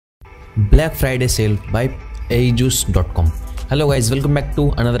Black Friday sale by ajuice.com. Hello guys, welcome back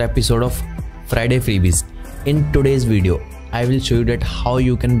to another episode of Friday freebies. In today's video I will show you that how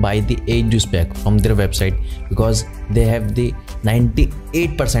you can buy the Ajuice pack from their website, because they have the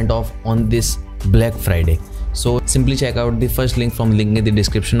 98% off on this Black Friday. So simply check out the first link from link in the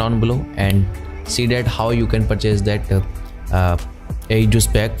description down below and see that how you can purchase that Ajuice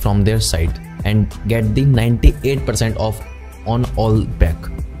pack from their site and get the 98% off on all pack.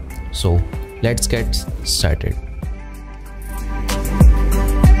 So let's get started.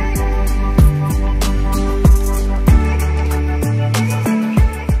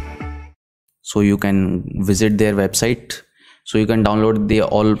 So you can visit their website. So you can download the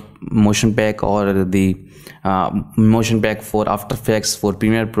all motion pack or the motion pack for After Effects, for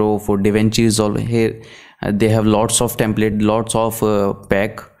Premiere Pro, for DaVinci Resolve. Here they have lots of template, lots of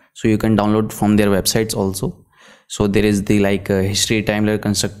pack, so you can download from their websites also. So there is the history timeline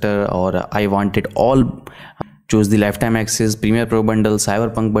constructor, or I want it all. Choose the lifetime axis, Premiere Pro bundle,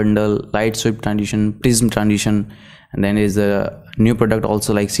 Cyberpunk bundle, light sweep transition, prism transition, and then is a new product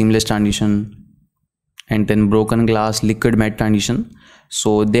also like seamless transition, and then broken glass, liquid matte transition.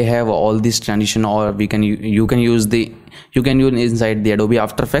 So they have all this transition, or you can use inside the Adobe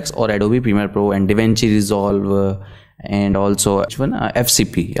After Effects or Adobe Premiere Pro and DaVinci Resolve, and also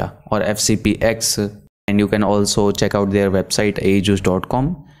FCP, or FCPX. And you can also check out their website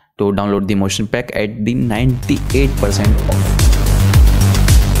ajuice.com to download the motion pack at the 98% off.